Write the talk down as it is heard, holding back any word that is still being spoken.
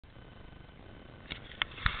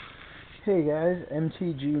Hey guys,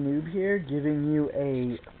 mtgnoob here, giving you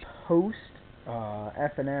a post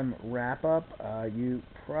FNM wrap up. You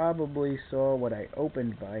probably saw what I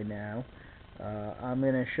opened by now. I'm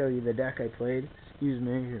going to show you the deck I played. Excuse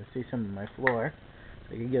me, you can see some of my floor,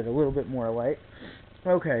 so you can get a little bit more light.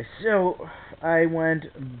 Okay, so I went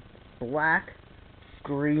black,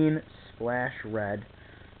 green, splash red.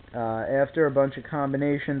 After a bunch of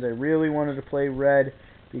combinations, I really wanted to play red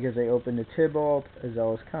because I opened a Tybalt, a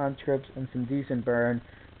Zealous Conscript, and some decent burn,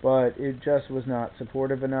 but it just was not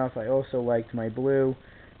supportive enough. I also liked my blue,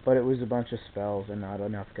 but it was a bunch of spells and not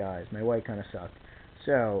enough guys. My white kind of sucked.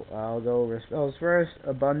 So, I'll go over spells first.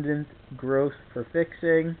 Abundant Growth for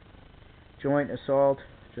fixing. Joint Assault,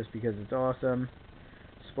 just because it's awesome.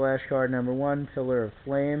 Splash card number 1, Pillar of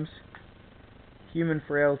Flames. Human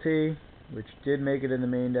Frailty, which did make it in the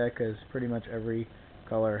main deck because pretty much every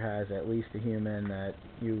color has at least a human that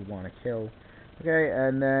you want to kill. Okay,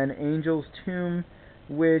 and then Angel's Tomb,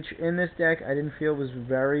 which in this deck I didn't feel was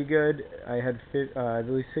very good. I had at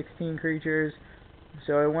least 16 creatures,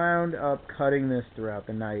 so I wound up cutting this throughout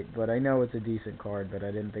the night, but I know it's a decent card, but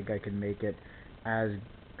I didn't think I could make it as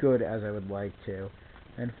good as I would like to.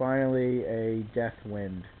 And finally, a Death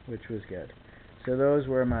Wind, which was good. So those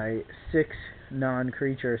were my 6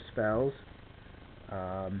 non-creature spells.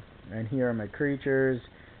 And here are my creatures,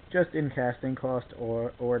 just in casting cost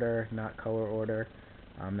order, not color order.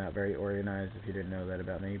 I'm not very organized, if you didn't know that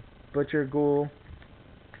about me. Butcher Ghoul,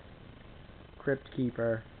 Crypt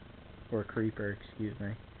Keeper, or Creeper, excuse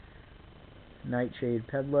me. Nightshade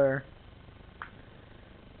Peddler,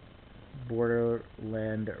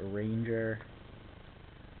 Borderland Ranger,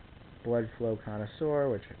 Bloodflow Connoisseur,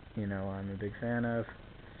 which, you know, I'm a big fan of.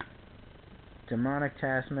 Demonic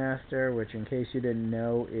Taskmaster, which in case you didn't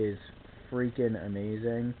know is freaking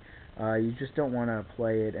amazing. You just don't want to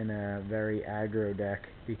play it in a very aggro deck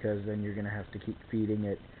because then you're going to have to keep feeding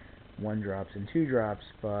it 1-drops and 2-drops,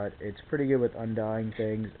 but it's pretty good with undying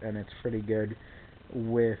things, and it's pretty good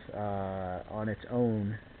with on its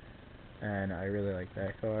own, and I really like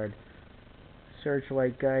that card.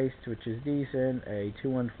 Searchlight Geist, which is decent, a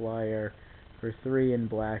 2/1 flyer for 3 in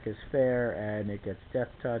black is fair, and it gets Death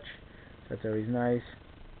Touch. That's always nice.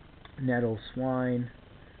 Nettle Swine,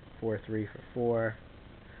 4/3 for 4.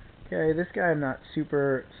 Okay, this guy I'm not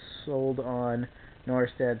super sold on.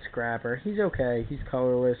 Norstad Scrapper. He's okay. He's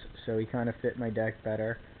colorless, so he kind of fit my deck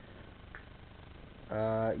better.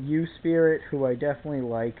 U-Spirit, who I definitely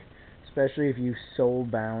like, especially if you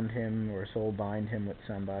soulbound him or soulbind him with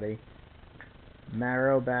somebody.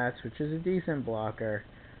 Marrow Bats, which is a decent blocker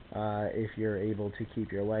if you're able to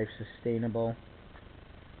keep your life sustainable.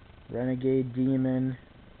 Renegade Demon.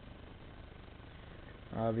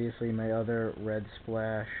 Obviously my other red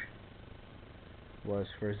splash was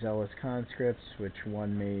for Zealous Conscripts, which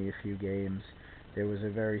won me a few games. There was a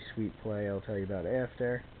very sweet play I'll tell you about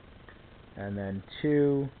after. And then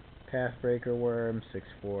 2 Pathbreaker Worm,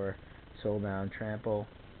 6/4 Soulbound Trample.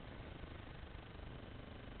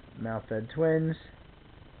 Malfed Twins.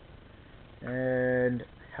 And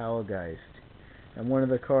Howlgeist. And one of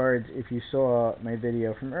the cards, if you saw my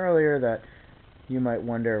video from earlier, that you might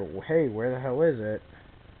wonder, hey, where the hell is it?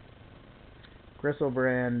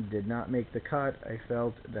 Gristlebrand did not make the cut. I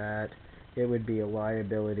felt that it would be a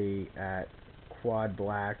liability at quad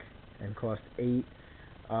black and cost 8.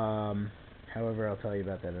 However, I'll tell you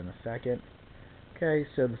about that in a second. Okay,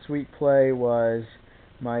 so the sweet play was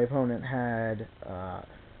my opponent had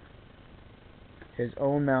his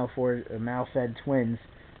own Malfed Twins,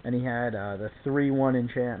 and he had the 3/1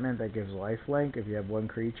 enchantment that gives lifelink if you have 1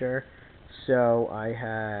 creature. So I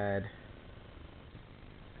had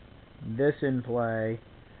this in play,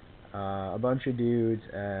 a bunch of dudes,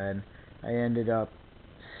 and I ended up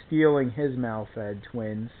stealing his Malfed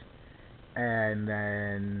Twins, and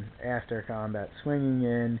then after combat swinging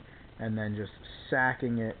in, and then just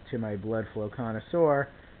sacking it to my Bloodflow Connoisseur,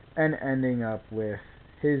 and ending up with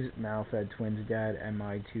his Malfed Twins dead and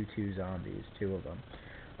my 2/2 zombies, 2 of them.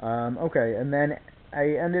 Okay, and then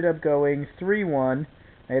I ended up going 3/1.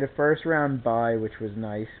 I had a first round bye, which was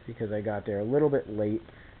nice because I got there a little bit late,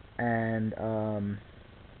 and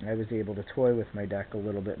I was able to toy with my deck a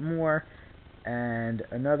little bit more. And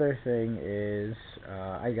another thing is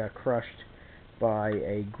I got crushed by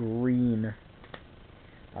a green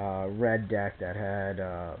red deck that had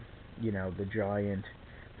you know, the giant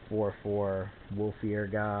 4/4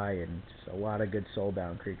 Wolfier guy and just a lot of good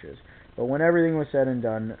soulbound creatures. But when everything was said and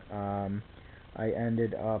done, I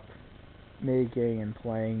ended up making and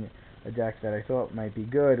playing a deck that I thought might be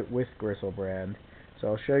good with Gristlebrand. So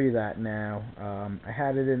I'll show you that now. I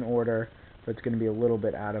had it in order, but it's going to be a little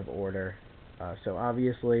bit out of order. So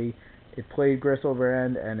obviously it played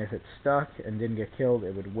Gristlebrand, and if it stuck and didn't get killed,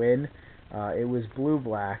 it would win. It was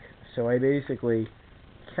blue-black, so I basically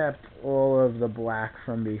kept all of the black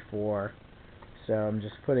from before. So I'm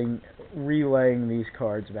just relaying these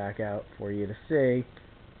cards back out for you to see.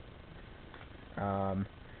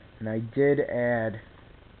 And I did add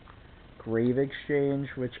Grave Exchange,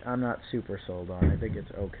 which I'm not super sold on. I think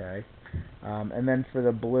it's okay. And then for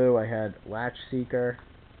the blue, I had Latch Seeker,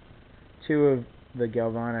 2 of the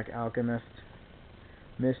Galvanic Alchemist,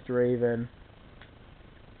 Mist Raven,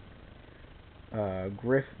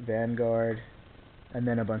 Griff Vanguard, and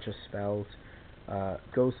then a bunch of spells.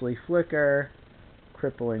 Ghostly Flicker,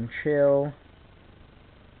 Crippling Chill,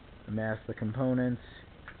 Amass the Components,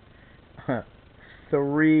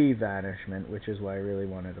 3 Vanishment, which is why I really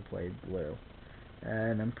wanted to play blue.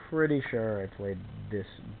 And I'm pretty sure I played this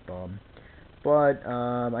bum. But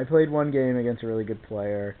I played one game against a really good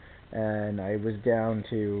player, and I was down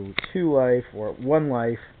to 2 life, or 1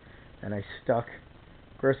 life, and I stuck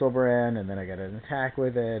Gristlebrand, and then I got an attack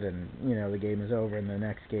with it, and, you know, the game is over. And the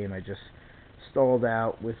next game I just stalled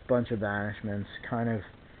out with a bunch of banishments, kind of,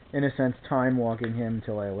 in a sense, time-walking him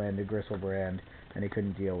till I landed Gristlebrand, and he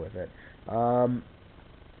couldn't deal with it.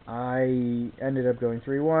 I ended up going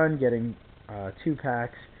 3-1, getting 2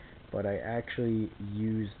 packs, but I actually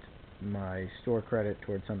used my store credit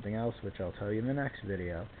towards something else, which I'll tell you in the next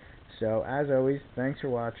video. So, as always, thanks for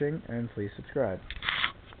watching, and please subscribe.